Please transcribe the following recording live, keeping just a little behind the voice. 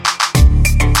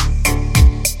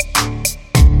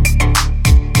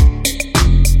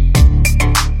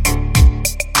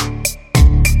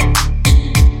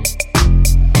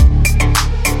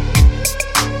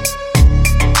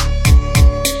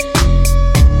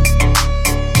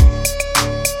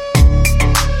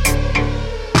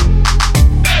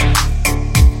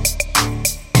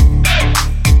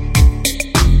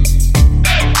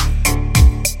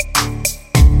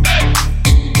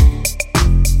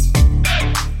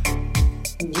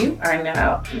You are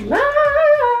now live.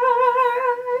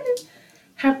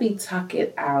 Happy Talk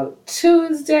It Out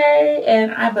Tuesday.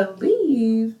 And I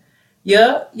believe,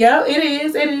 yep, it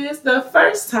is the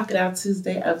first Talk It Out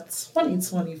Tuesday of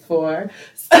 2024.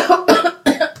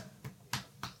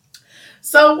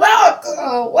 So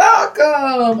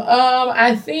welcome.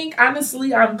 I think,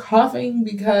 honestly, I'm coughing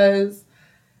because,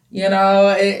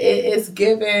 it's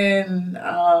given,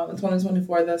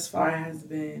 2024 thus far has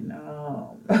been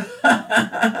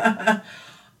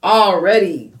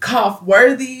already cough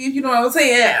worthy, you know what I'm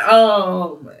saying?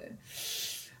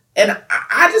 And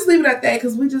I just leave it at that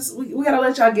because we gotta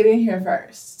let y'all get in here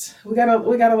first. We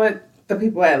gotta let the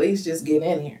people at least just get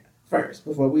in here first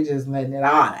before we just getting it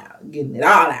all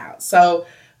out. So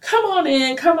come on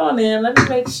in. Let me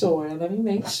make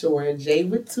sure. J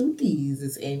with 2 D's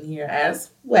is in here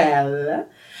as well.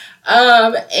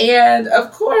 And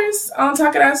of course, on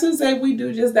Talk It Out Tuesday, we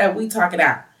do just that. We talk it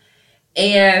out.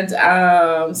 And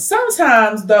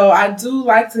sometimes, though, I do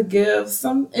like to give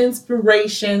some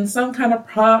inspiration, some kind of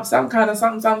prompt, some kind of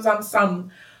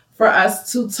something for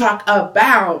us to talk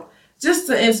about, just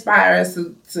to inspire us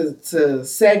to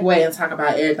segue and talk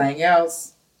about everything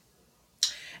else.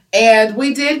 And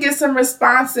we did get some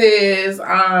responses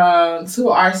to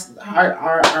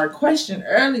our question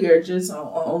earlier, just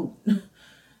on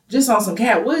some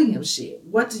Cat Williams shit.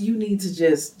 What do you need to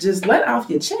just let off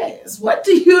your chest? What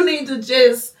do you need to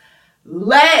just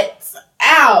let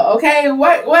out? Okay,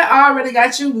 what already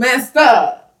got you messed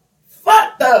up,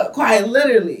 fucked up, quite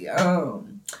literally,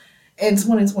 in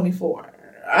 2024.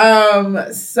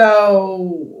 So,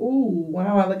 why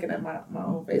am I looking at my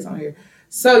own face on here?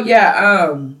 So yeah,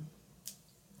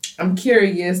 I'm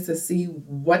curious to see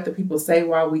what the people say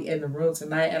while we in the room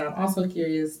tonight, and I'm also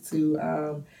curious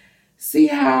to see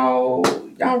how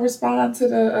y'all respond to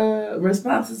the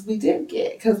responses we did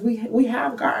get, because we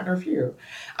have gotten a few.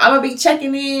 I'm gonna be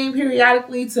checking in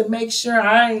periodically to make sure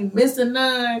I ain't missing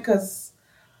none, because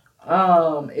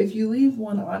if you leave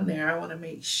one on there, I want to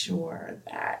make sure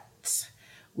that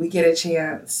we get a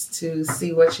chance to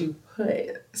see what you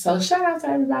put. So shout out to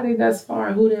everybody thus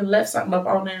far who done left something up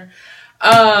on there.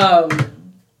 And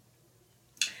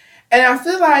I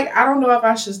feel like I don't know if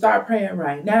I should start praying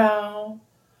right now.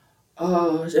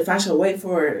 If I should wait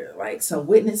for like some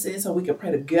witnesses so we can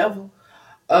pray together.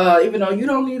 Even though you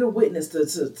don't need a witness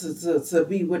to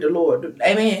be with the Lord.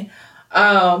 Amen.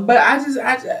 But I just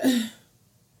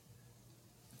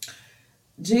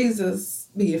Jesus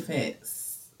be offense.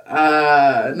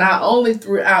 Not only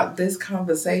throughout this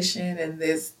conversation and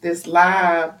this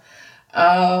live,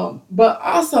 but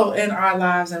also in our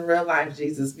lives in real life,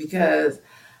 Jesus, because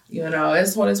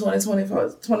it's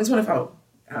 2024.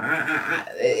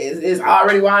 It's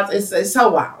already wild. It's so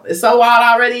wild. It's so wild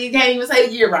already. You can't even say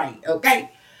the year right. Okay,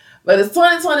 but it's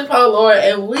 2024, Lord,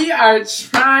 and we are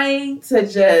trying to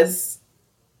just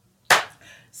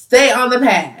stay on the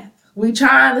path. We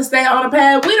trying to stay on the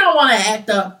path. We don't want to act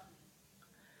up.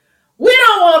 We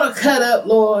don't want to cut up,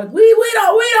 Lord. We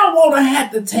don't want to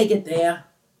have to take it there.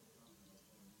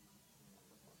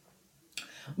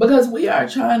 Because we are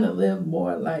trying to live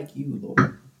more like you,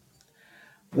 Lord.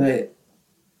 But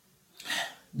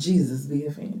Jesus be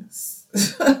offense.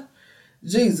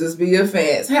 Jesus be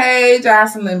offense. Hey,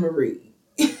 Jocelyn Marie.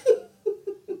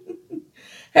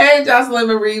 Hey, Jocelyn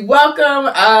Marie.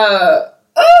 Welcome.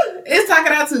 It's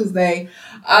Talking Out Tuesday.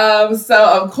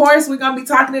 So of course we're gonna be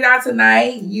talking it out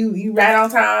tonight. You right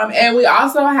on time. And we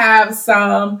also have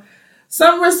some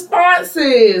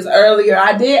responses earlier.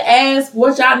 I did ask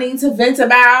what y'all need to vent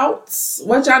about,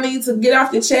 what y'all need to get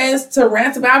off your chest, to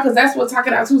rant about, because that's what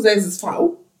Talking Out Tuesdays is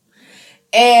for.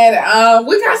 And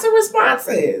we got some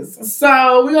responses.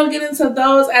 So we're gonna get into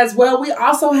those as well. We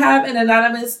also have an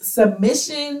anonymous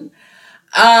submission.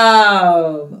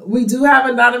 We do have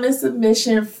anonymous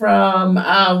submission from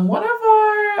one of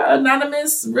our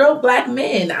anonymous real black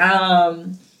men.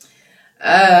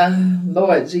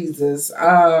 Lord Jesus.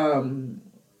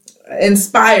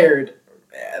 Inspired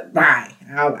by,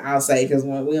 I'll say, because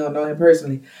we don't know him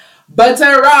personally. But we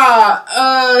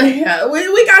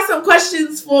got some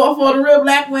questions for the real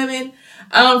black women,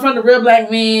 from the real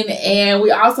black men, and we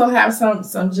also have some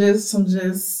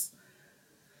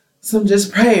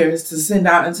prayers to send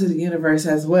out into the universe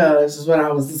as well. This is what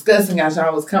I was discussing as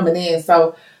y'all was coming in.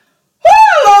 So,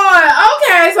 oh Lord,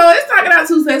 okay, so it's Talking Out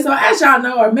Tuesday. So as y'all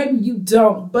know, or maybe you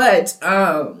don't, but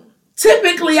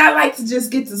typically I like to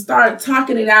just get to start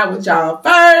talking it out with y'all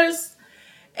first,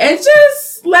 and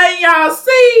just letting y'all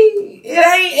see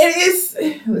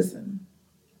listen.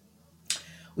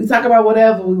 We talk about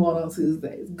whatever we want on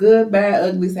Tuesdays. Good, bad,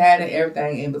 ugly, sad, and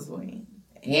everything in between.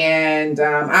 And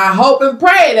I hope and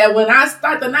pray that when I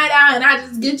start the night out and I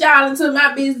just get y'all into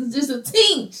my business just a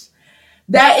tinge,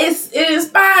 that it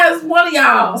inspires one of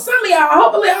y'all, some of y'all,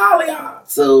 hopefully all of y'all,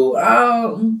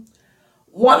 to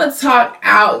want to talk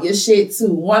out your shit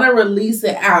too, want to release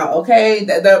it out, okay?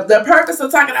 The purpose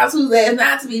of Talking Out Tuesday is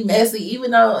not to be messy,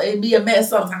 even though it be a mess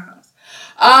sometimes.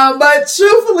 But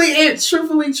truthfully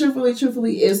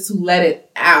is to let it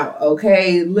out,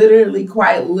 okay? Literally,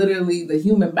 quite literally, the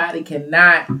human body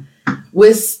cannot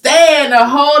withstand or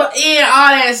hold in all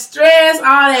that stress,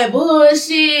 all that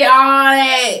bullshit, all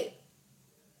that.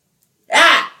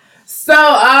 So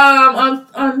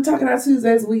on Talking Out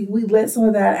Tuesdays, we let some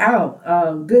of that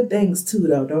out. Good things too,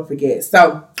 though. Don't forget.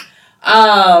 So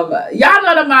y'all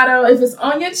know the motto. If it's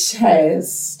on your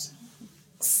chest,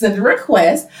 send a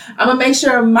request. I'm gonna make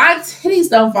sure my titties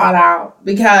don't fall out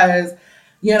because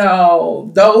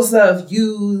those of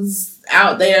yous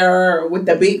out there with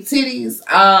the big titties,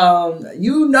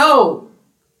 you know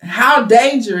how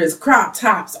dangerous crop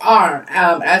tops are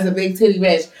as a big titty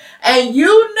bitch, and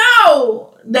you know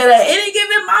that at any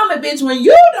given moment, bitch, when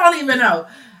you don't even know,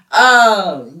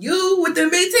 you with the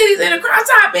big titties and a crop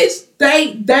top, bitch,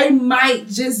 they might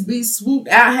just be swooped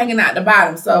out, hanging out the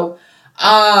bottom. So,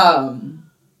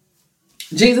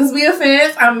 Jesus be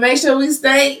offense. I'm gonna make sure we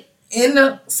stay in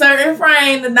a certain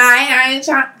frame tonight. I ain't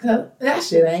trying, cause that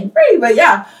shit ain't free, but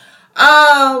yeah.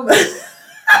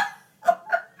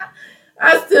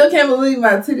 I still can't believe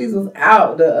my titties was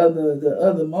out the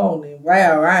other morning.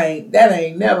 Wow, that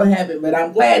ain't never happened, but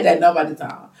I'm glad that nobody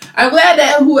saw. I'm glad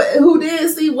that who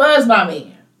did see was my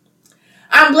man.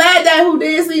 I'm glad that who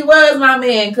did see was my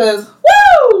man, cause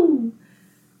woo!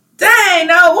 Dang,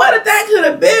 no, what if that could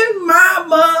have been my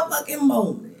motherfucking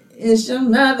moment? It's your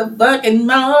motherfucking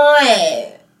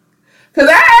moment. Cause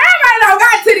everybody don't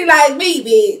got titty like me,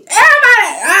 bitch. Everybody,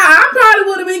 I probably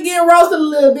would have been getting roasted a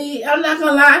little bit. I'm not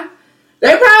gonna lie.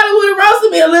 They probably would have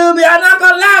roasted me a little bit. I'm not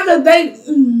gonna lie, cause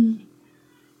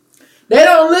they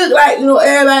don't look like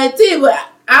everybody titty, but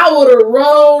I would have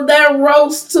rolled that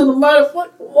roast to the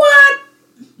motherfucker. What?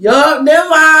 Yup,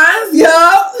 them eyes.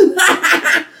 Yup.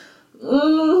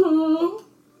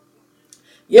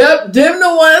 Yep, them the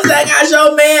ones that got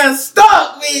your man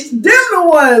stuck, bitch. Them the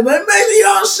ones. But make sure you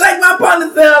don't shake my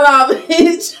ponytail off,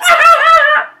 bitch.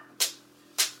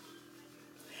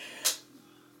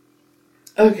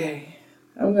 Okay.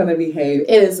 I'm going to behave.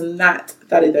 It is not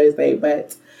Thoughty Thursday,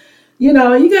 but, you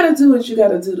got to do what you got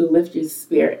to do to lift your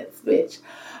spirits, bitch.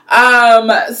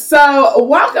 So,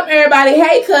 welcome, everybody.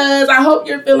 Hey, cuz. I hope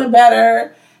you're feeling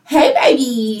better. Hey,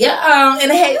 baby.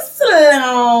 And hey,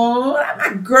 Sloan.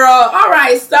 My girl. All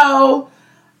right, so,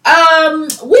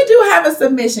 we do have a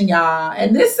submission, y'all.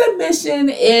 And this submission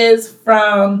is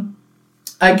from,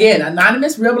 again,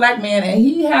 Anonymous Real Black Man. And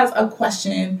he has a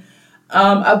question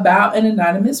about an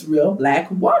anonymous real black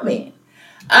woman.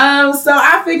 So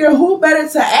I figure who better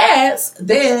to ask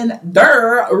than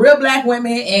real black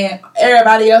women and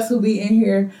everybody else who be in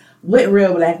here with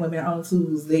real black women on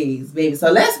Tuesdays, baby.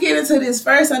 So let's get into this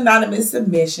first anonymous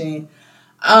submission.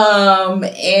 And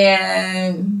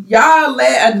y'all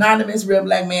let anonymous real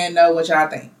black man know what y'all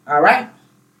think. All right.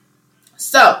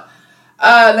 So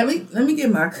let me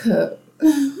get my cup.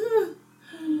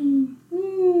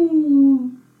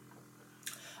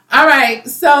 All right,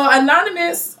 so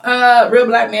anonymous real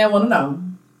black man want to know.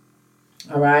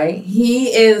 All right,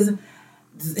 he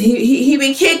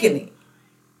been kicking it.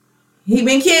 He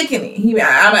been kicking it.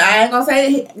 I ain't gonna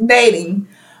say dating,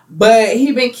 but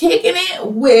he been kicking it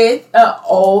with an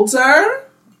older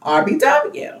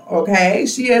RBW. Okay,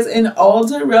 she is an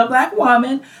older real black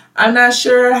woman. I'm not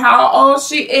sure how old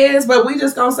she is, but we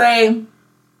just gonna say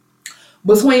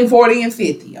between 40 and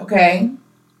 50. Okay.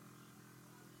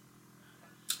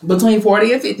 Between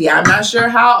 40 and 50. I'm not sure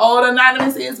how old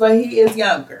Anonymous is, but he is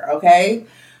younger, okay?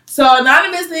 So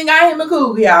Anonymous thing got him a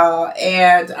cougar, y'all.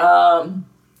 And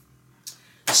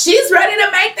she's ready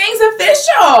to make things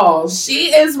official.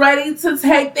 She is ready to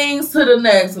take things to the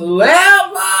next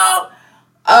level.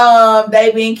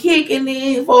 They've been kicking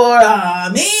it for a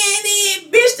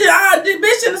minute.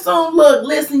 Bitch should assume, look,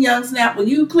 listen, young snapper,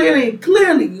 you clearly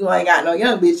you ain't got no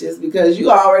young bitches because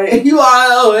you all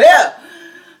over there.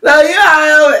 So,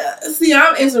 see,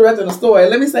 I'm interrupting the story.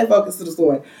 Let me stay focused to the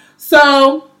story.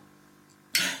 So,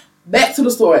 back to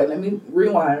the story. Let me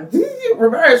rewind.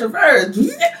 Reverse.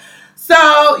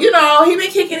 So, he been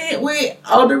kicking it with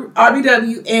older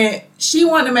RBW, and she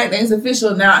wanted to make things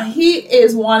official. Now, he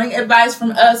is wanting advice from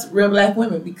us real black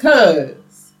women because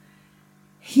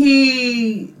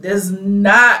he does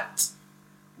not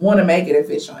want to make it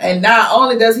official. And not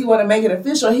only does he want to make it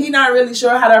official, he's not really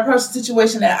sure how to approach the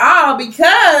situation at all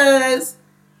because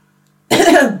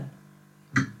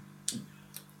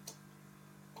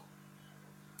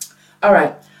All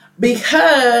right.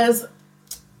 Because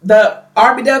the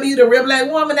RBW, the real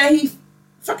black woman that he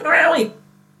fucking around with,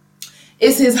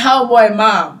 is his homeboy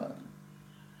mama.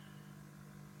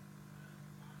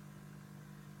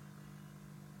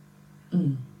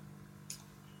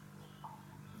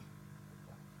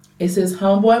 It's his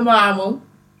homeboy mama.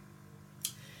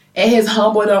 And his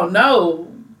homeboy don't know.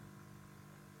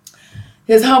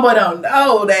 His homeboy don't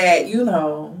know that, you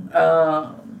know,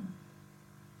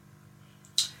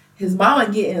 his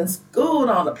mama getting schooled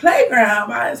on the playground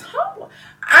by his homeboy.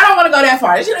 I don't want to go that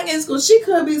far. She don't get schooled. She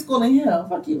could be schooling him.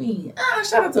 Fuck you mean?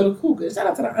 Shout out to the cougars. Shout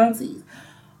out to the aunties.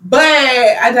 But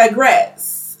I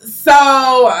digress.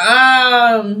 So,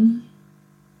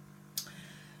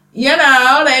 you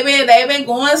know, they been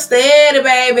going steady,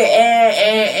 baby,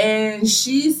 and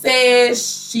she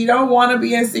says she don't want to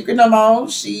be in secret no more.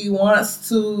 She wants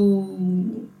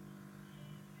to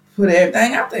put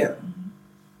everything out there.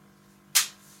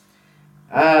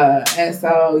 And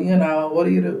so, you know, what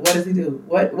do you do? What does he do?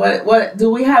 What do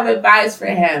we have advice for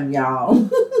him, y'all?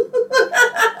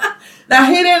 Now,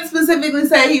 he didn't specifically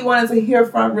say he wanted to hear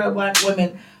from real black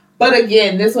women. But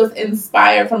again, this was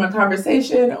inspired from a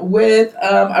conversation with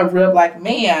a real black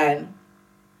man.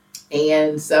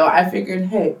 And so I figured,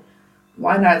 hey,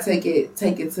 why not take it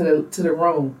to the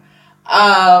room?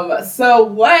 So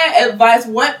what advice,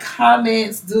 what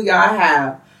comments do y'all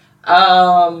have?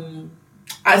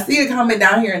 I see a comment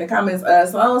down here in the comments.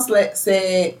 Sloan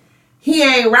said, he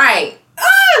ain't right.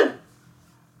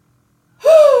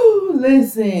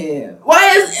 Listen.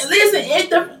 It's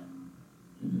the...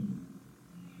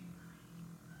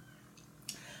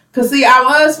 Cause see, I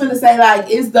was finna say, like,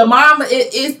 it's the mama,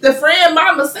 it's the friend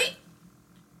mama. See,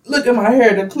 look at my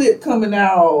hair, the clip coming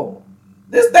out.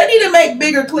 They need to make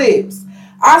bigger clips.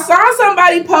 I saw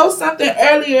somebody post something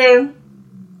earlier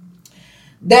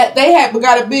that they had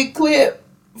got a big clip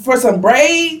for some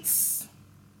braids.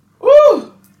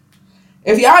 Ooh.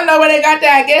 If y'all know where they got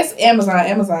that, I guess Amazon.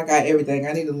 Amazon got everything.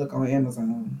 I need to look on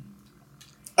Amazon.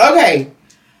 Okay.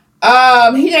 He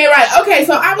ain't right. Okay,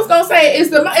 so I was gonna say, is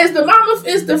the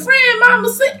friend mama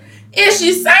is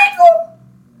she single?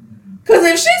 Cause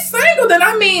if she's single, then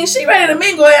I mean she ready to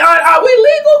mingle. Are we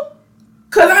legal?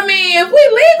 Cause I mean, if we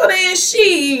legal, then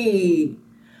she.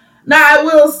 Now I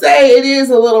will say it is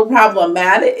a little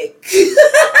problematic.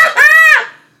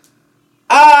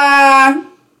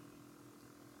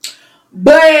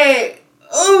 But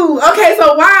okay.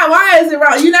 So why is it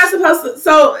wrong? You're not supposed to.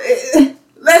 So.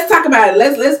 Let's talk about it.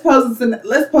 Let's pose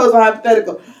a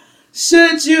hypothetical.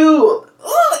 Should you?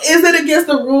 Is it against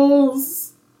the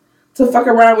rules to fuck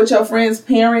around with your friend's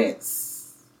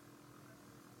parents?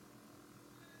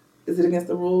 Is it against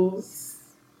the rules?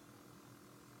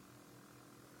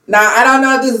 Now I don't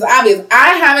know if this is obvious. I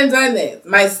haven't done this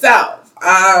myself.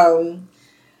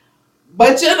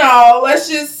 But you know, let's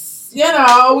just. You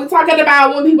know, we're talking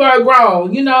about when people are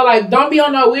grown. You know, like, don't be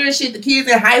on no weird shit. The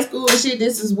kids in high school and shit,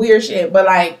 this is weird shit. But,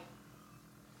 like,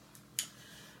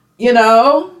 you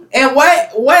know, and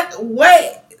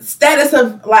what status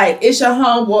of, like, it's your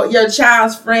homeboy, your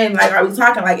child's friend? Like, are we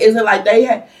talking, like, is it like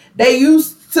they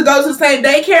used to go to the same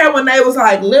daycare when they was,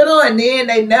 like, little and then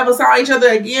they never saw each other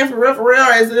again for real?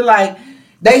 Or is it, like,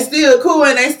 they still cool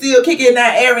and they still kicking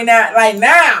that every night, like,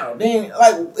 now? Then,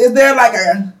 like, is there, like,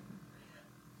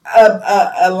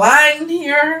 a line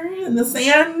here in the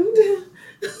sand?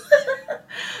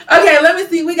 Okay, let me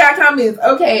see. We got comments.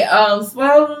 Okay,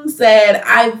 Sloan said,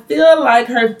 I feel like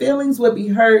her feelings would be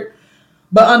hurt,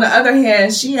 but on the other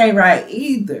hand, she ain't right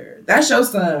either. That's your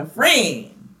son friend.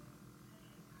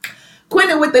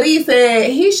 Quentin with the D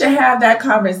said he should have that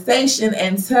conversation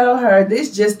and tell her this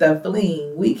just a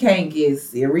fling. We can't get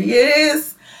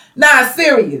serious. Nah,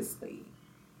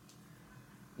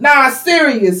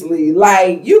 seriously,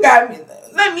 like, you got me.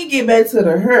 Let me get back to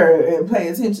the her and pay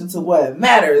attention to what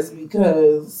matters,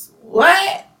 because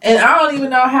what? And I don't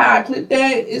even know how I clipped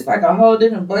that. It's like a whole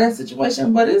different blend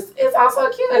situation, but it's also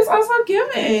cute. It's also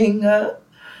giving.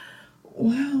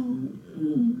 Wow.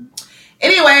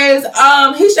 Anyways,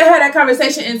 he should have that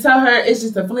conversation and tell her it's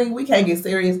just a fling. We can't get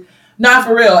serious. Not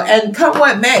for real. And come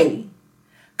what may,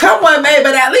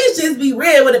 but at least just be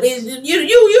real with a bitch.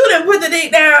 You done put the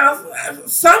dick down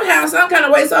somehow, some kind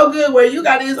of way so good where you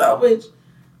got this on, which,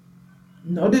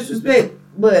 no disrespect,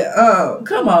 but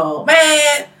come on,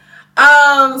 man.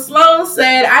 Sloan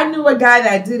said, I knew a guy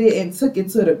that did it and took it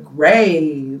to the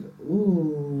grave.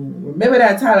 Ooh. Remember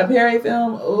that Tyler Perry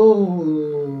film?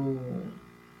 Ooh.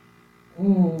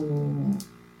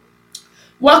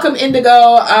 Welcome,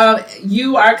 Indigo.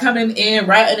 You are coming in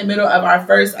right in the middle of our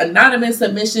first anonymous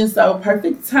submission, so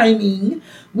perfect timing.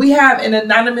 We have an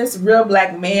anonymous real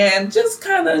black man just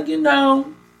kind of,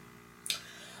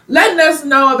 letting us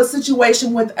know of a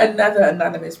situation with another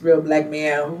anonymous real black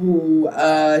man who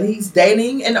he's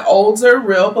dating an older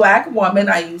real black woman.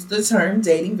 I use the term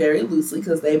dating very loosely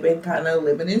because they've been kind of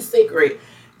living in secret,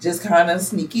 just kind of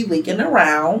sneaky leaking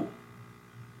around.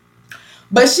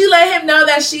 But she let him know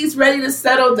that she's ready to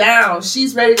settle down.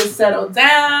 She's ready to settle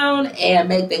down and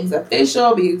make things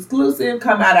official, be exclusive,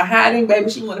 come out of hiding, baby.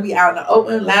 She want to be out in the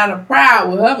open, loud and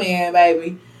proud with her man,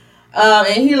 baby.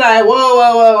 And he like,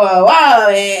 whoa,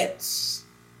 bitch.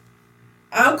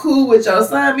 I'm cool with your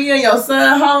son, me and your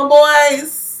son,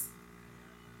 homeboys.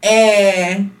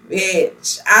 And,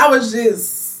 bitch, I was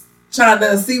just trying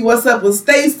to see what's up with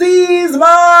Stacy's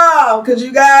mom, because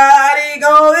you got it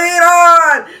going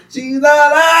on. She's all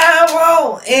I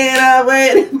want, and I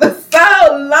waited for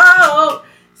so long.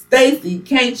 Stacy,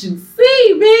 can't you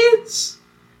see, bitch?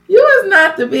 You is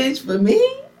not the bitch for me.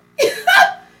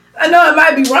 I know it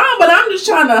might be wrong, but I'm just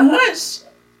trying to hunch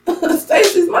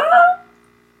Stacy's mom.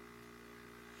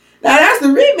 Now that's the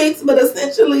remix, but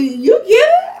essentially, you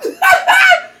get it?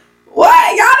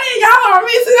 What? Y'all don't remember?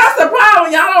 See, that's the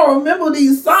problem. Y'all don't remember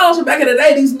these songs from back in the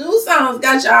day. These new songs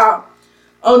got y'all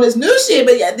on this new shit,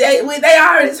 but yeah, they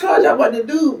already told y'all what to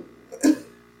do.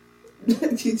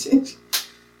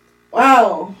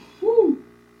 Wow. Whew.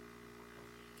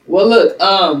 Well, look,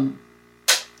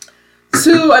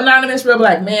 to Anonymous Real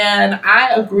Black Man,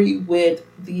 I agree with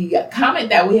the comment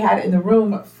that we had in the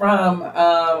room from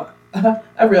a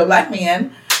real black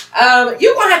man.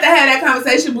 You're going to have that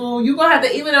conversation, boo. You're going to have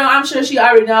to, even though I'm sure she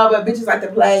already know, but bitches like to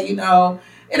play, It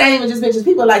ain't even just bitches.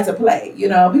 People like to play,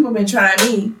 People been trying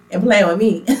me and playing with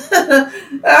me.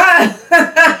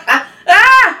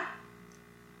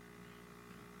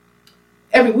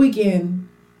 Every weekend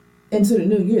into the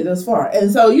new year thus far. And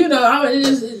so, I'm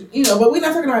just, but we're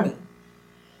not talking about me.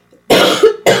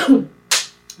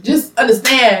 Just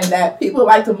understand that people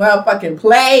like to motherfucking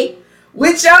play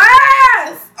with your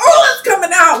ass. Oh, it's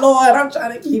coming out, Lord. I'm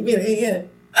trying to keep it in.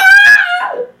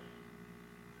 Ah!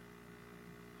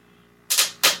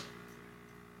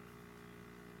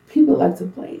 People like to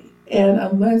play. And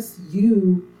unless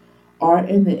you are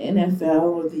in the NFL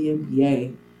or the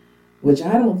NBA, which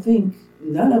I don't think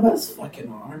none of us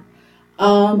fucking are,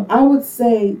 I would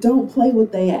say don't play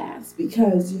with they ass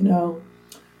because,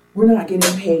 we're not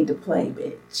getting paid to play,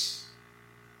 bitch.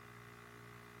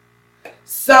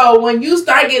 So when you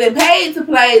start getting paid to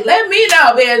play, let me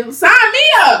know, bitch. Sign me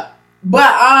up.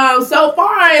 But so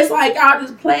far it's like y'all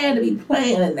just playing to be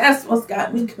playing, and that's what's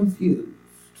got me confused.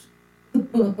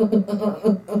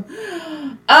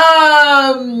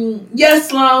 Yes,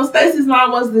 Sloan. Stacy's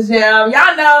mom was the jam.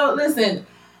 Y'all know. Listen,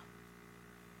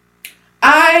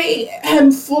 I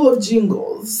am full of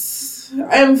jingles.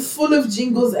 I am full of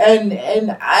jingles and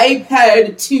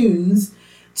iPad tunes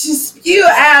to spew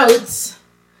out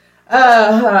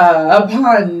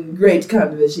upon great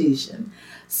conversation.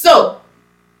 So,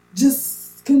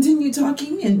 just continue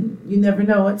talking and you never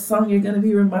know what song you're going to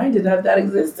be reminded of that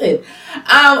existed.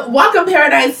 Welcome,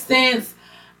 Paradise Sense.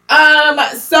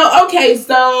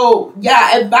 So,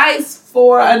 advice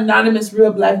for anonymous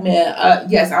real black man.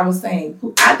 Yes, I was saying,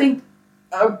 I think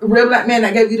a real black man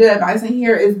that gave you the advice in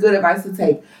here is good advice to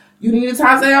take. You need to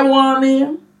talk to that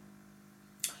woman.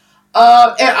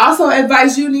 And also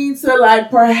advice you need to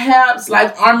perhaps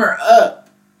armor up,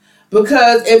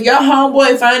 because if your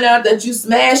homeboy find out that you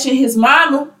smashing his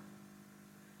mama,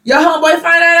 if your homeboy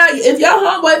find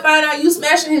out you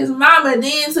smashing his mama,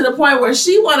 then to the point where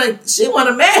she wanna put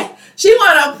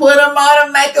him on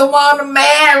to make him wanna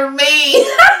marry me.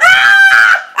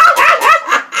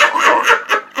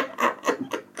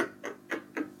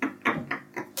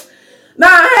 Nah,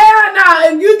 hell no.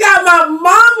 If you got my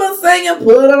mama singing,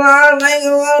 put him on, make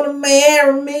him want to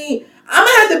marry me, I'm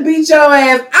going to have to beat your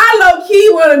ass. I low-key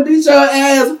want to beat your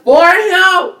ass for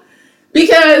him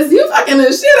because you fucking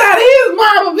the shit out of his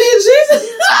mama, bitch.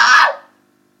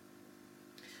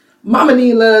 Mama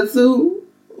need love too.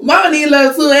 And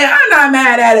I'm not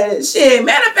mad at it. Shit,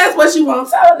 manifest what you want.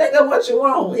 Tell a nigga what you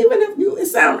want. Even if it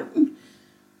sound...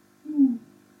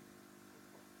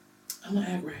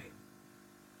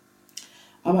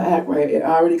 I'm going to act right. It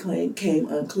already came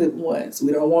unclipped once.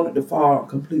 We don't want it to fall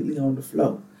completely on the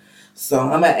floor. So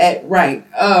I'm going to act right.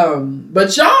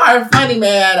 But y'all are funny,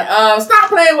 man. Stop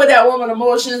playing with that woman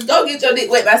emotions. Go get your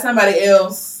dick wet by somebody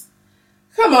else.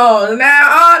 Come on. Now,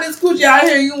 all this coochie out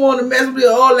here, you want to mess with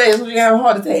your old lady so you have a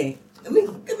heart attack.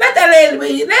 Let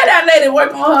that lady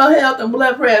work on her health and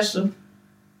blood pressure.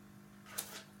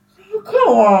 Come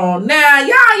on now,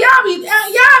 y'all be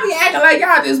acting like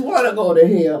y'all just want to go to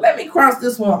hell. Let me cross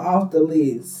this one off the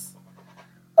list.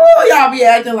 Oh, y'all be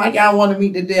acting like y'all want to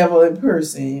meet the devil in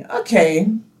person. Okay.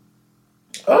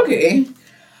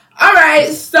 All right.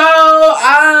 So,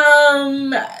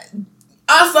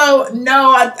 also,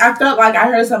 no, I felt like I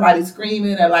heard somebody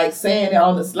screaming and like saying it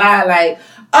on the slide, like,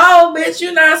 "Oh, bitch,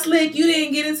 you not slick. You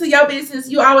didn't get into your business.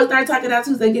 You always start talking out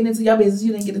Tuesday, getting into your business.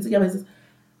 You didn't get into your business."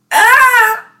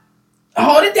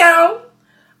 Hold it down.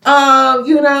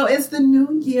 It's the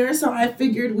new year, so I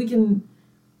figured we can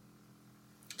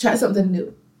try something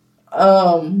new.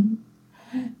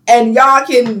 And y'all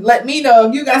can let me know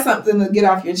if you got something to get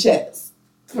off your chest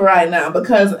for right now,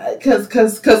 because my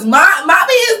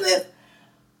business,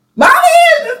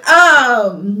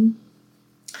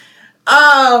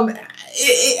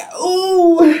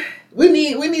 we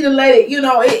need to let it,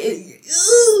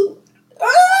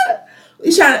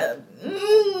 we trying to.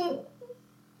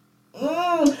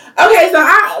 Okay, so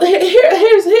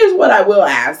here's what I will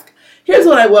ask.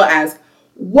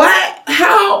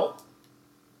 How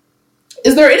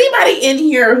is there anybody in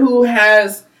here who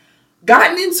has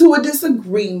gotten into a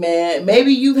disagreement?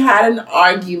 Maybe you've had an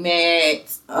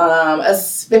argument, a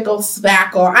spickle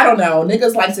spackle. I don't know.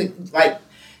 Niggas like to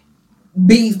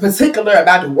be particular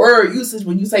about the word usage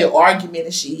when you say argument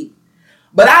and shit.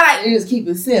 But I like to just keep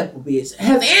it simple, bitch.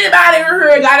 Has anybody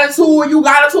ever got into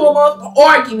a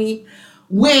argument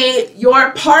with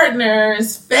your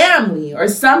partner's family or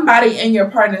somebody in your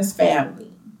partner's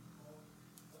family?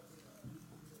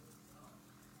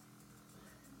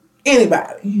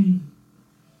 Anybody?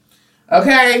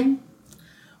 Okay?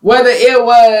 Whether it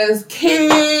was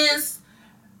kids,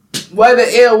 whether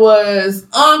it was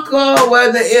uncle,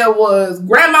 whether it was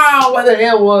grandma, whether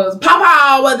it was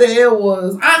papa, whether it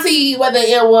was auntie, whether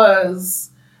it was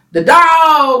the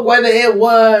dog, whether it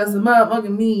was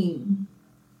motherfucking me,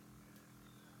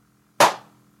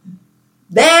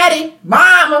 daddy,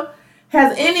 mama.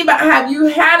 Have you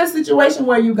had a situation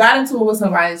where you got into it with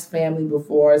somebody's family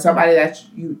before, somebody that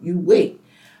you with?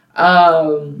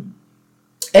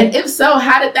 And if so,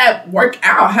 how did that work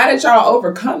out? How did y'all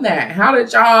overcome that? How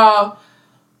did y'all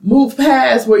move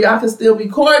past where y'all can still be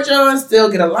cordial and still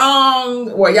get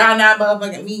along, where y'all not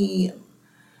motherfucking me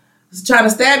trying to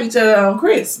stab each other on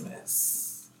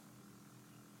Christmas?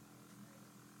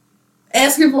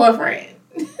 Asking for a friend.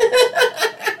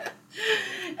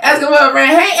 Asking for a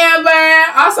friend. Hey, Amber.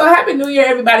 Also, Happy New Year,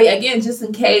 everybody. Again, just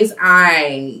in case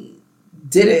I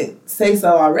didn't say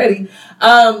so already.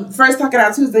 First Talking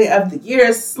Out Tuesday of the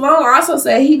year. Sloan also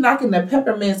said he knocking the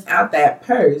peppermints out that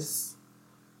purse.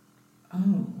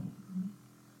 Oh.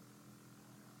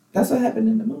 That's what happened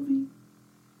in the movie?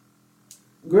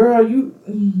 Girl, you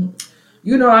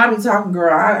I be talking,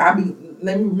 girl. I be,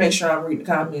 let me make sure I'm reading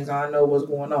the comments so I know what's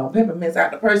going on. Peppermints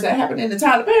out the purse. That happened in the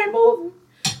Tyler Perry movie.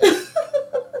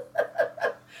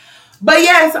 But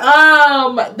yes,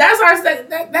 that's our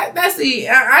that's it.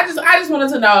 I just wanted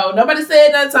to know. Nobody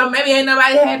said nothing, so maybe ain't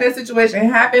nobody had that situation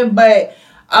happen. But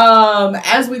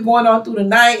as we going on through the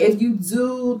night, if you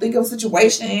do think of a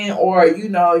situation, or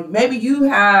maybe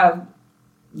you've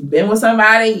been with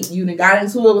somebody, you got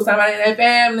into it with somebody in their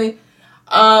family,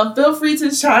 feel free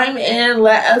to chime in,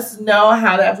 let us know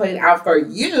how that played out for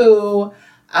you.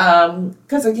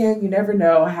 Because again, you never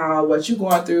know how what you're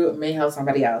going through may help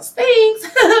somebody else. Thanks,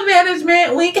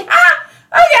 management. Wink. Okay,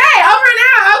 over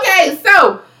now. Okay,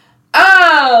 so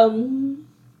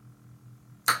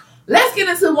let's get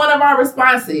into one of our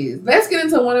responses.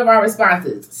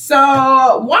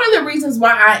 So one of the reasons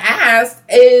why I asked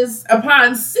is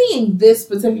upon seeing this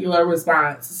particular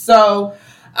response. So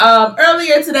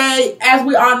earlier today, as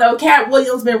we all know, Cat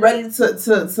Williams been ready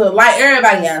to light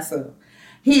everybody ass up.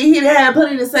 He had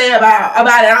plenty to say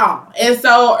about it all. And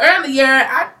so earlier,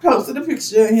 I posted a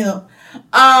picture of him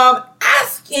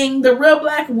asking the real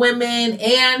black women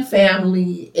and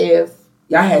family if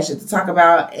y'all had shit to talk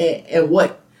about and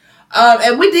what.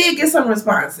 And we did get some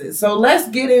responses. So let's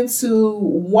get into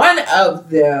one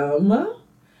of them,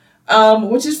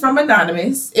 which is from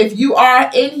Anonymous. If you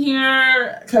are in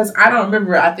here, because I don't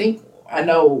remember, I think I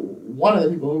know one of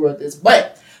the people who wrote this,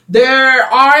 but there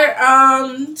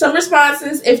are some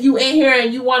responses. If you in here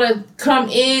and you want to come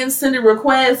in, send a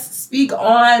request, speak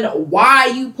on why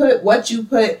you put what you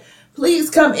put, please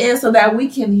come in so that we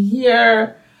can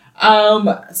hear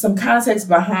some context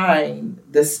behind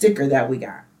the sticker that we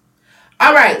got.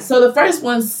 All right, so the first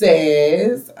one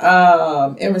says,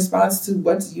 in response to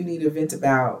what do you need to vent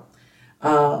about,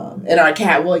 in our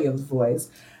Cat Williams voice,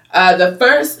 the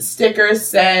first sticker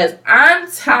says,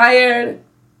 I'm tired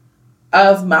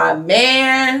of my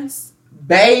man's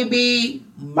baby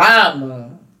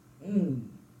mama Mm.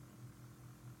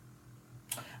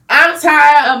 I'm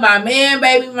tired of my man,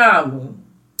 baby mama.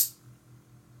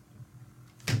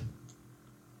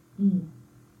 Mm.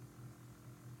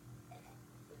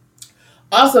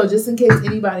 Also, just in case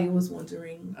anybody was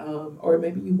wondering, or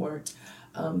maybe you weren't,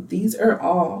 these are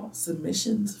all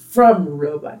submissions from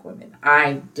real Black women.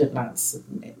 I did not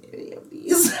submit any of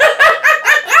these.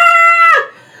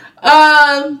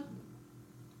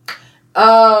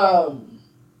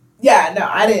 Yeah, no,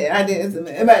 I didn't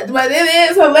submit, but it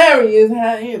is hilarious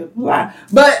how you apply.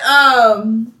 But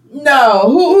no,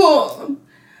 who?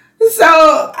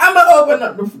 So I'm gonna open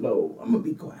up the floor. I'm gonna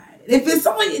be quiet. If it's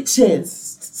on your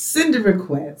chest, send a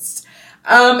request.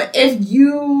 If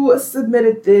you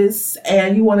submitted this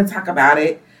and you want to talk about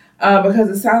it, because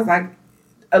it sounds like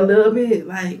a little bit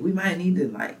like we might need to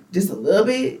like just a little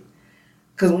bit.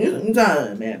 Because when you're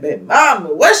done, man, baby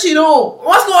mama, what's she doing?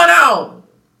 What's going on?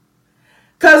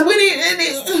 Because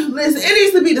listen, it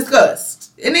needs to be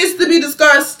discussed. It needs to be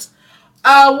discussed.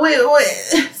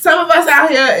 With some of us out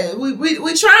here, we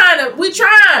trying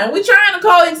to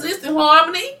coexist in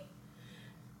harmony.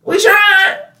 We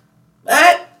trying,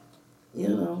 but you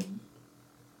know,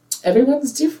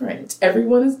 everyone's different.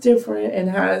 Everyone is different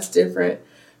and has different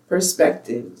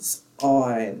perspectives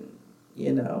on,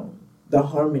 you know, the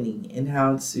harmony and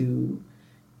how to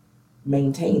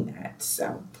maintain that.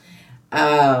 So,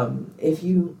 if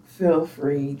you feel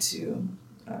free to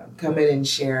come in and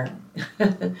share.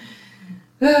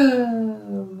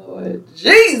 Oh, Lord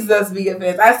Jesus be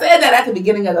offense. I said that at the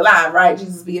beginning of the line, right?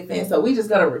 Jesus be offense. So we just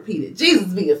gonna repeat it.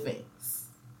 Jesus be offense.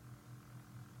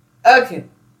 Okay.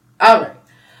 All right.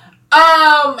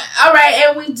 All right,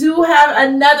 and we do have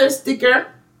another sticker.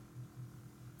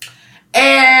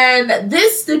 And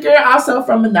this sticker also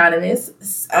from Anonymous.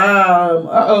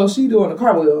 She doing a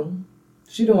cartwheel.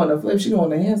 She doing a flip. She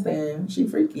doing a handstand. She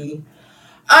freaky.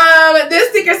 This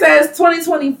sticker says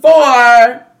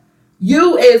 2024.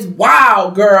 You is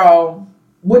wild, girl,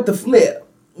 with the flip.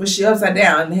 When she upside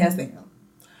down in the handstand.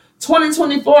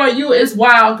 2024, you is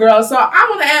wild, girl. So I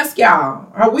want to ask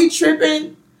y'all, are we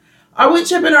tripping? Are we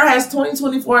tripping, or has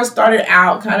 2024 started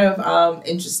out kind of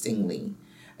interestingly?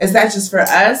 Is that just for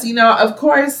us? You know, of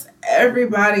course,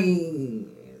 everybody's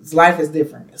life is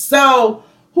different. So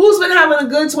who's been having a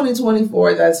good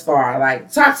 2024 thus far?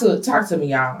 Like, talk to me,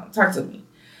 y'all. Talk to me.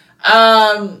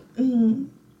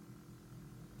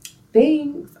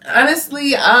 Things.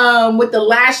 Honestly, with the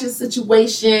lashes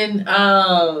situation,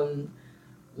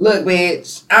 look,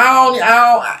 bitch,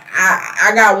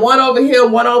 I got one over here,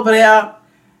 one over there.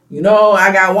 You know,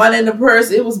 I got one in the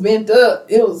purse. It was bent up.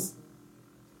 It was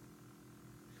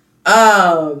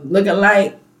looking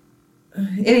like,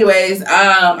 anyways,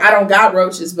 I don't got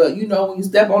roaches, but you know, when you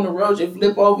step on the roach and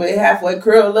flip over, it halfway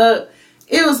curl up.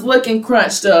 It was looking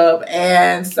crunched up,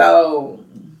 and so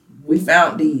we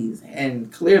found these, and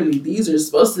clearly these are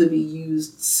supposed to be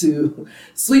used to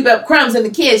sweep up crumbs in the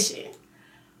kitchen.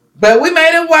 But we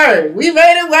made it work. We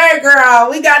made it work, girl.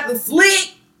 We got the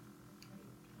slick,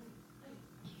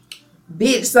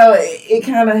 bitch. So it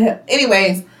kind of,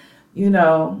 anyways, you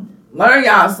know, learn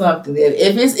y'all something.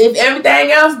 If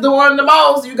everything else doing the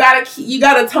most, you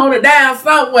gotta tone it down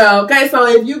somewhere. Okay, so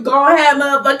if you go ahead,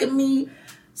 motherfucking me,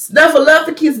 snuff a love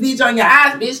for kiss, bitch, on your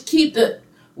eyes, bitch.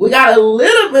 We got a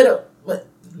little bit of,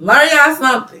 learn y'all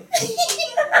something.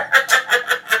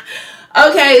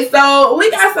 Okay, so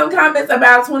we got some comments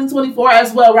about 2024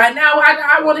 as well. Right now,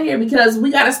 I want to hear, because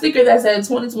we got a sticker that said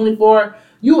 2024,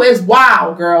 you is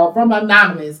wild, girl, from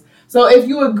Anonymous. So if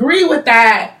you agree with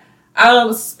that,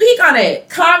 speak on it.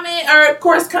 Comment, or of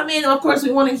course, come in. Of course,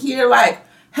 we want to hear like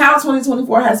how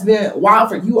 2024 has been wild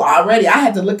for you already. I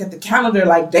had to look at the calendar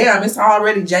like, damn, it's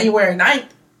already January 9th.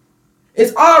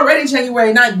 It's already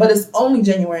January 9th, but it's only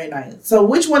January 9th. So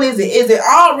which one is it? Is it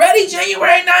already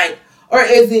January 9th? Or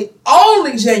is it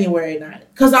only January 9th?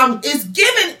 Because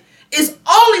it's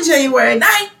only January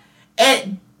 9th,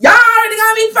 and y'all already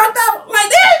got me fucked up like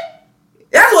that.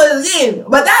 That's what it is.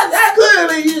 But that could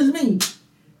be just me.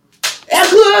 That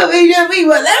could be just me.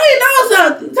 But let me know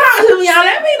something. Talk to me, y'all.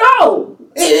 Let me know.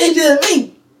 It's just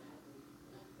me.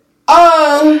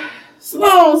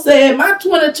 Sloan said, my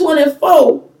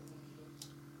 2024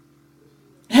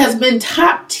 has been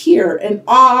top tier in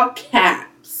all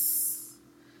caps.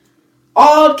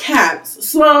 All caps.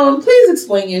 Sloan, please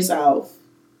explain yourself.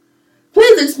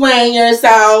 Please explain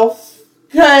yourself.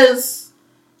 Because,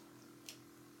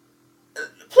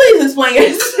 please explain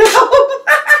yourself.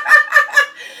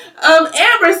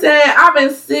 Amber said, I've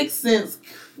been sick since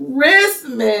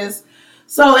Christmas,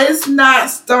 so it's not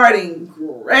starting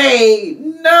great.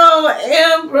 No,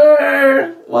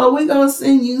 Amber. Well, we're going to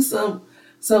send you some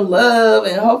some love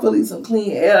and hopefully some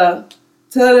clean air.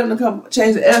 Tell them to come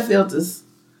change the air filters.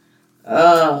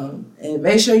 And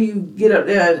make sure you get up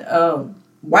there and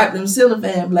wipe them ceiling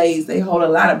fan blades. They hold a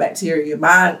lot of bacteria.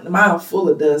 Mine are full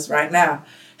of dust right now.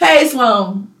 Hey,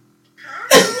 Sloan.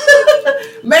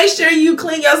 Make sure you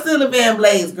clean your ceiling fan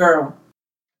blades, girl.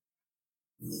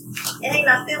 It ain't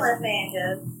no ceiling fan,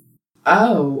 just.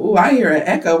 Oh, I hear an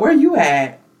echo. Where you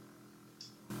at?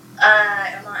 In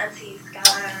my auntie's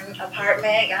Skyline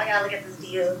apartment. Y'all gotta look at this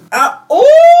view. Oh,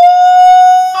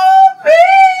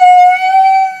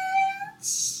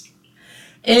 bitch!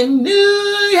 In New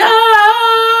York.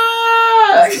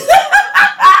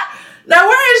 Now,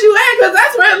 where is you at? Because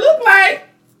that's where it looked like.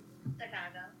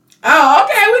 Chicago. Oh,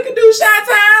 okay. We can do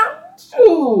Chi-Town.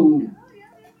 Ooh.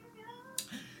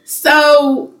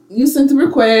 So, you sent the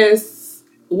request.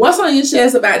 What's on your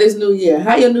chest about this new year?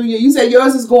 How your new year? You said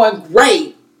yours is going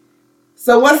great.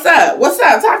 So, what's up? What's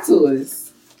up? Talk to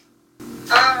us.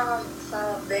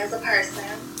 So there's a person.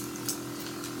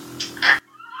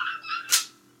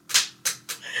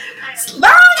 Sloan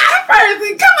got a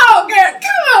person. Come on, girl.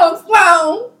 Come on,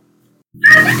 Sloan.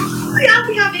 Y'all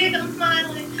see how big I'm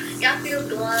smiling? Y'all feel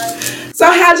glowing. So,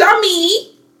 how'd y'all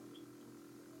meet?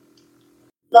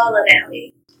 Bowling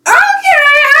alley.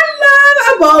 Okay, I love a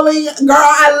bowling. Girl,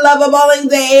 I love a bowling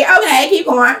day. Okay, keep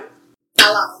going.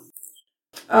 Hello.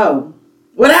 Oh.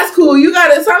 Well, that's cool. You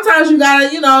gotta, sometimes you gotta,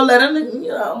 let them,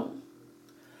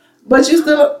 but you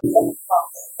still.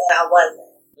 I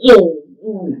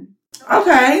wasn't.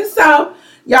 Okay, so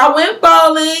y'all went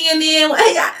bowling and then,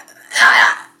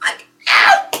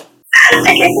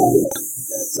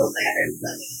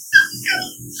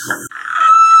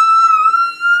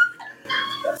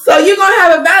 so you gonna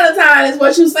have a Valentine is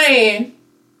what you saying?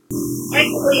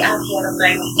 Technically, I've had a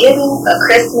Thanksgiving, a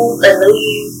Christmas, a New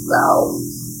Year's, so.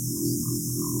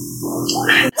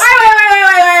 Wait.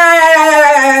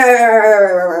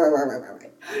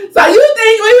 So you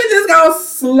think we were just gonna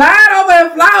slide over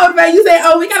and fly over? You say,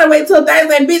 oh, we gotta wait till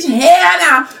Thursday, bitch. Hell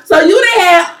now. So you done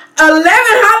had 11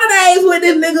 holidays with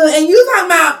this nigga, and you talking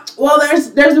about? Well,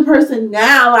 there's a person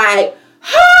now. Like,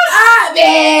 hold up,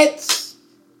 bitch.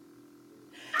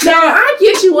 Now I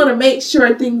get you want to make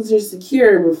sure things are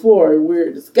secure before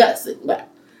we're discussing, but.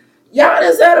 Y'all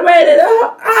done celebrated.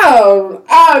 Oh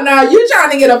no, you trying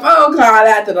to get a phone call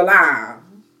after the live.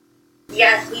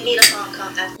 Yes, we need a phone call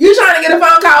after. You trying to get a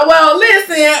phone call? Well,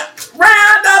 listen,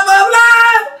 round of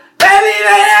applause, baby,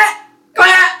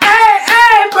 clap,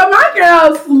 hey, for my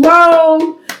girl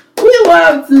Sloan. We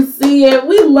love to see it.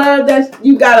 We love that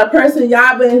you got a person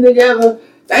y'all been together.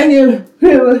 Thank you,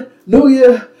 New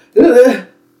Year,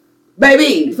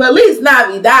 baby. For at least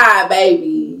not be die,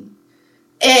 baby.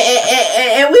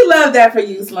 And we love that for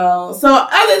you, Sloan. So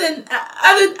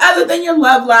other than your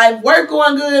love life, work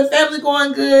going good, family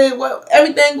going good,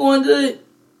 everything going good.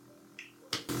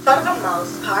 For the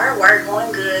most part, work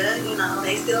going good.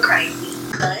 They still crazy,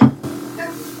 but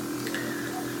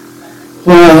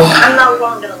I'm no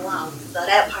longer alone, so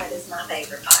that part is my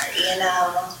favorite part.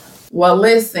 Well,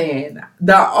 listen,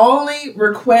 the only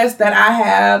request that I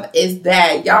have is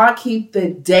that y'all keep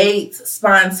the dates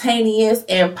spontaneous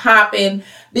and popping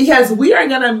because we are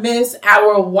going to miss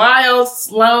our wild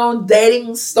Sloan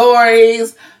dating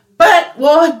stories, but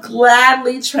we'll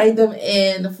gladly trade them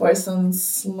in for some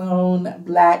Sloan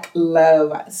Black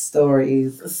love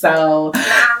stories. So,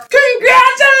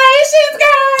 congratulations, girl!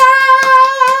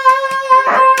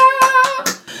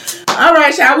 All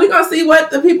right, y'all. We're gonna see what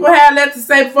the people have left to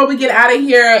say before we get out of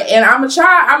here. And I'm gonna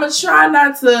try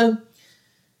not to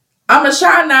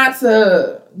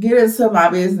get into my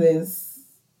business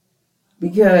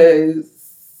because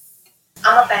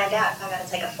I'm gonna find out if I gotta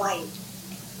take a flight.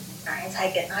 I ain't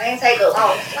take a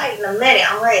long flight in a minute.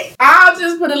 I'm ready. I'll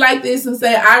just put it like this and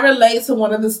say I relate to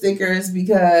one of the stickers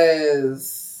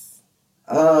because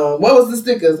what was the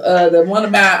stickers? The one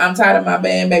about I'm tired of my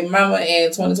band baby mama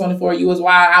and 2024 you was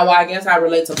wild. I guess I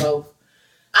relate to both.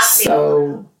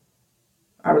 So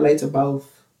I relate to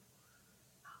both.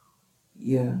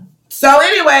 Yeah. So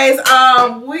anyways,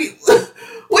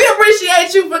 we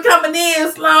appreciate you for coming in,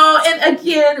 Sloan. And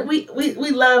again, we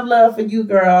love for you,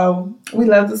 girl. We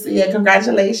love to see it.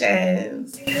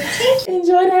 Congratulations.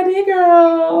 Enjoy that day,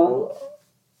 girl.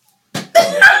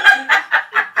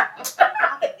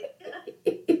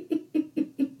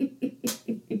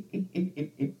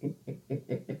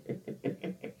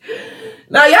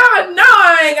 Now, y'all know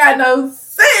I ain't got no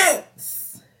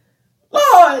sense.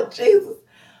 Lord Jesus.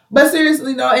 But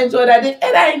seriously, no, enjoy that dick.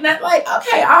 It ain't not like,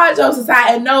 okay, all jokes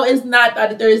aside, and no, it's not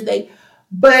 30 Thursday.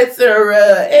 But,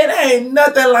 it ain't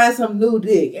nothing like some new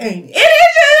dick. It just ain't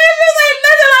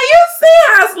nothing like, you see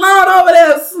how Sloan over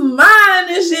there smiling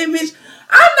and shit, bitch.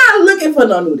 I'm not looking for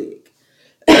no new dick.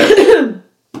 I'm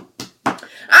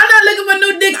not looking for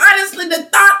new dick. Honestly, the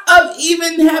thought of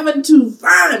even having to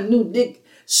find new dick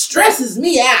stresses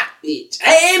me out, bitch.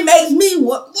 It makes me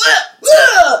want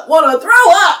to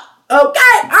throw up.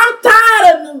 Okay? I'm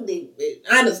tired of new dick, bitch.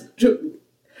 Honestly, truly.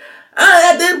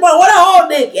 At this point, what a whole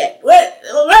dick at? Where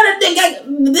the dick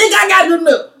I got to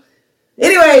know?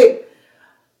 Anyway,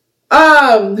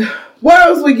 where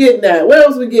else we getting at?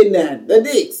 The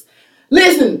dicks.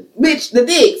 Listen, bitch, the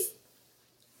dicks.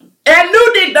 And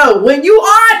new dick though, when you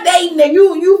are dating and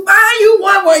you find you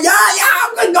one where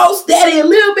y'all can go steady a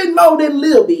little bit more than a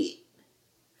little bit.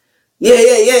 Yeah.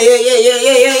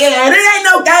 And it ain't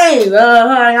no games.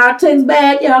 Y'all text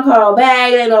back, y'all call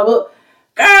back, ain't no book.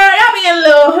 Girl, y'all be in a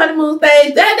little honeymoon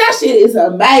stage. That shit is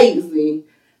amazing.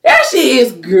 That shit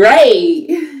is great.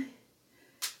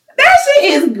 That shit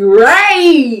is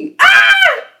great.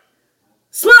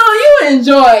 Sloan, you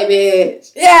enjoy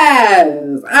it. Yes.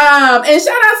 And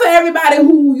shout out to everybody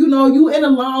who, you in a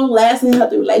long-lasting,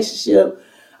 healthy relationship.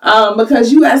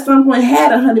 Because you at some point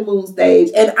had a honeymoon stage.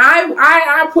 And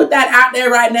I put that out there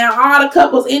right now. All the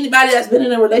couples, anybody that's been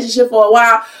in a relationship for a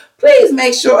while, please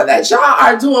make sure that y'all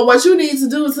are doing what you need to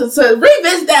do to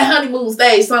revisit that honeymoon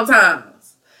stage sometimes.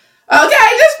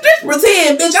 Okay, just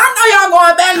pretend, bitch. I know y'all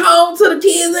going back home to the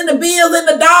kids and the bills and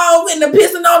the dog and the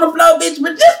pissing on the floor, bitch.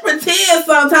 But just pretend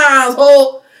sometimes,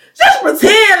 ho. Just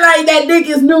pretend like that dick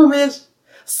is new, bitch.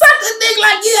 Suck a dick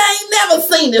like you ain't never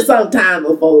seen it sometime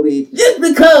before, bitch. Just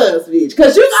because, bitch.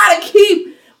 Because you got to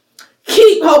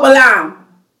keep hope alive.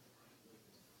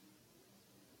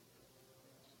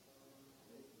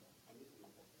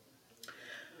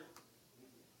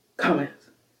 Comments.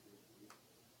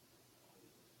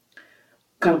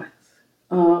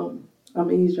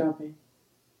 I'm eavesdropping.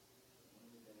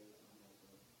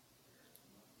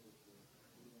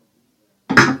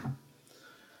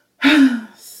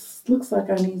 Looks like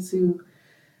I need to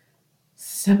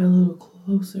step a little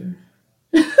closer.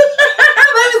 Let me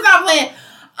stop playing.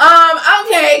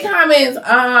 Okay, comments.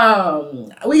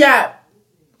 We got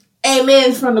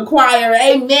amen from the choir.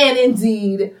 Amen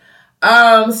indeed.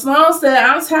 Sloan said,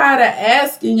 I'm tired of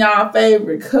asking y'all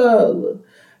favorite color.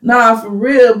 Nah, for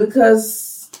real,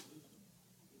 because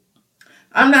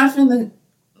I'm not finna,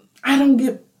 I don't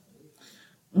get,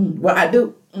 well, I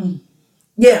do.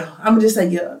 Yeah, I'm gonna just say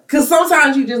yeah. Because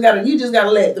sometimes you just gotta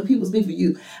let the people speak for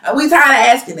you. We tired of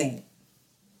asking that.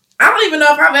 I don't even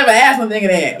know if I've ever asked a nigga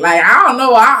that. Like, I don't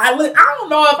know. I don't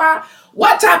know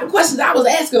what type of questions I was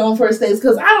asking on first dates.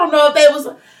 Because I don't know if they was,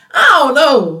 I don't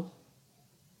know.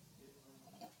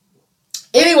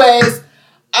 Anyways,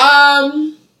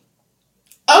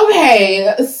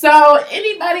 okay, so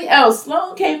anybody else?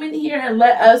 Sloan came in here and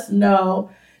let us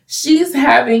know she's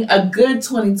having a good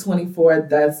 2024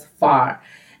 thus far.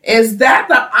 Is that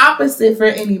the opposite for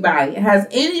anybody? Has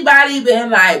anybody been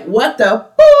like, what the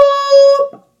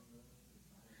boop?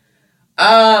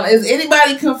 Is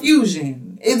anybody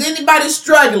confusion? Is anybody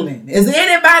struggling? Is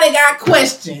anybody got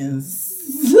questions?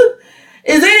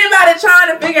 Is anybody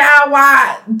trying to figure out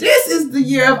why this is the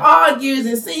year of all years?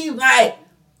 It seems like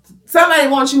somebody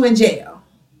wants you in jail.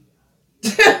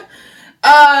 Sloan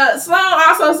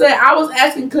also said, I was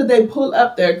asking, could they pull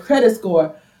up their credit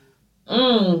score?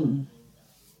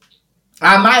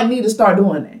 I might need to start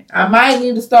doing that. I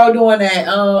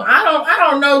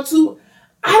don't know too.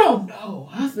 I don't know.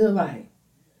 I feel like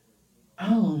I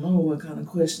don't know what kind of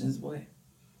questions, boy.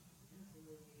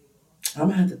 I'm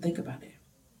gonna have to think about that.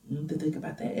 And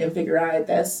figure out if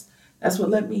that's what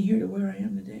led me here to where I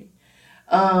am today.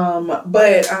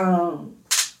 But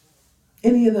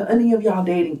any of y'all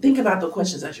dating, think about the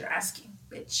questions that you're asking,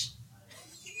 bitch.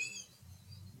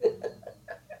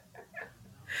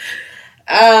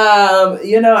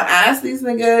 Ask these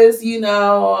niggas,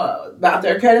 about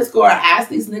their credit score. Ask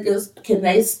these niggas, can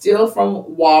they steal from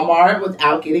Walmart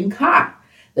without getting caught?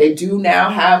 They do now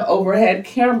have overhead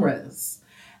cameras.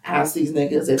 Ask these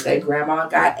niggas if their grandma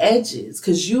got edges,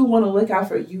 because you want to look out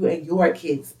for you and your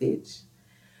kids, bitch.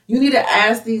 You need to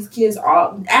ask these niggas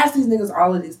all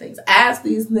of these things. Ask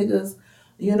these niggas,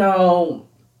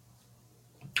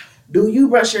 do you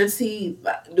brush your teeth?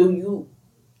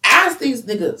 Ask these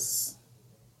niggas?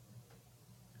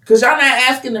 Because y'all not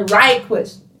asking the right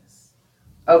questions.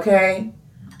 Okay?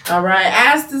 All right?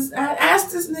 Ask this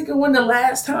nigga when the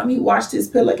last time he washed his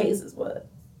pillowcases was.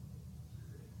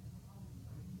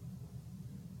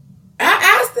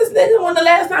 Ask this nigga when the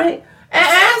last time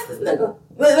ask this nigga.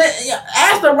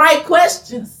 Ask the right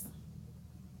questions.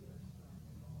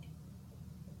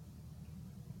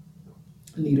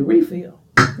 I need a refill.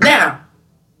 Now,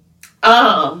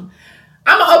 I'm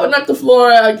I'm gonna open up the floor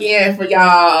again for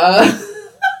y'all.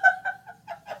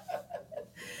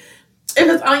 If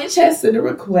it's on your chest, send a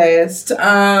request.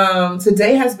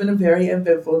 Today has been a very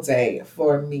eventful day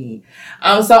for me.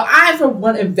 So I, for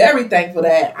one, am very thankful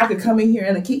that I could come in here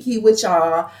and a kiki with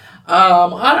y'all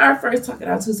on our first Talkin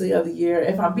Out Tuesday of the year.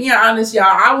 If I'm being honest, y'all,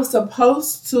 I was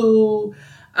supposed to,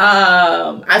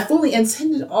 I fully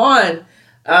intended on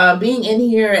being in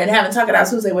here and having Talkin Out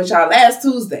Tuesday with y'all last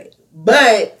Tuesday.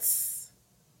 But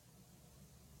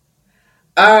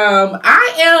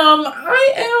I am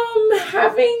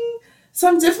having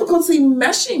some difficulty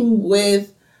meshing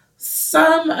with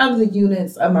some of the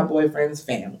units of my boyfriend's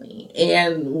family.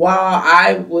 And while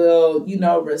I will,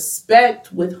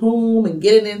 respect with whom and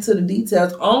getting into the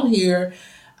details on here,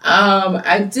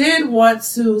 I did want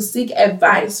to seek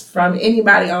advice from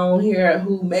anybody on here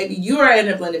who maybe you are in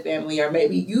a blended family, or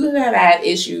maybe you have had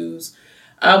issues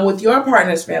with your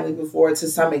partner's family before to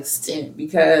some extent,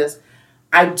 because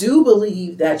I do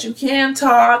believe that you can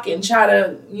talk and try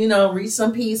to, reach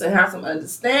some peace and have some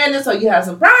understanding so you have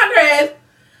some progress.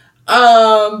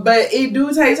 But it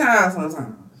do take time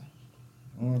sometimes.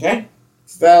 Okay?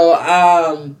 So,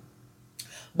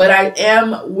 but I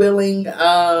am willing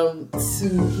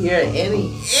to hear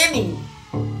any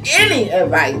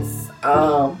advice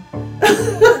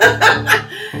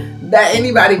that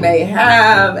anybody may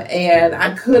have, and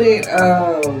I couldn't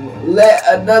let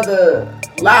another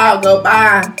live go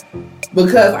by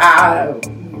because I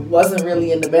wasn't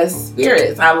really in the best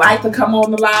spirits. I like to come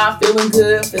on the live feeling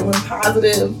good, feeling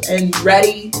positive, and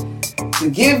ready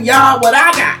to give y'all what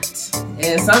I got.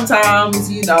 And sometimes,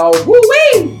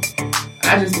 woo-wee,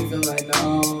 I just be feeling like,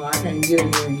 no, I can't get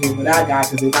in here and give what I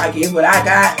got, because if I give what I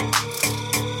got,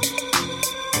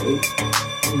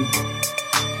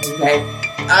 okay.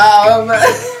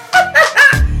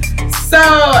 So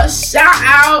shout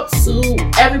out to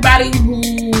everybody who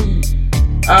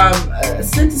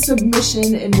sent a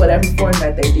submission in whatever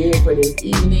format they did for this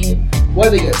evening.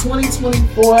 Whether your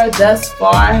 2024 thus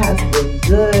far has been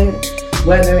good,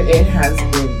 whether it has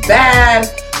been bad,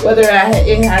 whether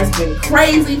it has been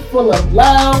crazy, full of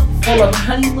love, full of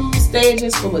honeymoon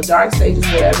stages, full of dark stages,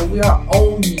 whatever. We are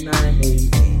only 9 days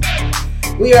in.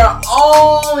 We are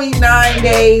only 9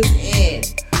 days in.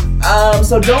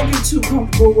 So don't get too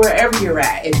comfortable wherever you're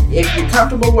at. If you're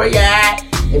comfortable where you're at,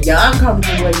 if you're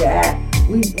uncomfortable where you're at,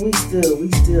 we still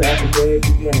at the very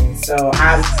beginning. So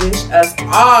I wish us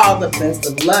all the best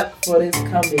of luck for this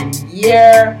coming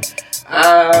year.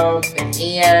 And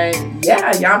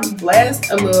yeah, y'all be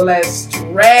blessed, a little less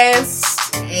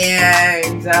stressed,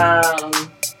 and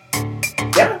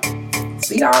yeah,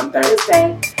 see y'all on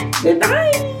Thursday. Good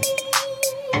night.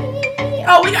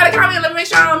 Oh, we gotta comment and make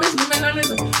sure I don't miss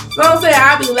it. So I'm saying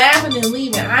I'll be laughing and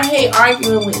leaving. I hate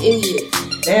arguing with idiots.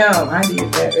 Damn, I did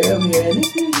that earlier and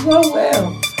it didn't go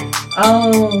well.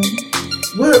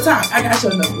 We'll talk. I got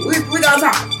your number. We gonna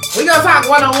talk. We gonna talk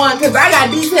one-on-one, because I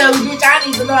got details which I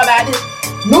need to know about this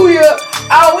New Year.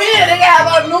 Oh, we didn't have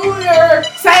a New Year,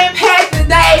 St. Patrick's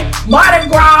Day, Mardi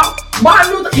Gras,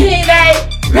 Martin Luther King Day,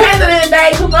 President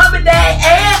Day, Columbus Day,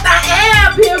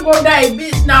 and Pilgrim Day.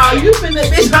 Bitch, no, I'm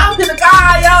finna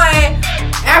call your ass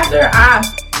after I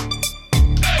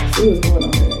see what's going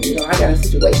on there. I got a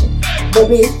situation. But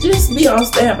bitch, just be on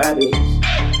standby, bitch.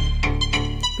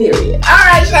 Period.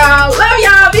 Alright, y'all. Love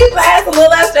y'all. Be blessed. A little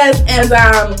less stress. And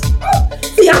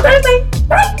see y'all Thursday.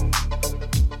 Bye.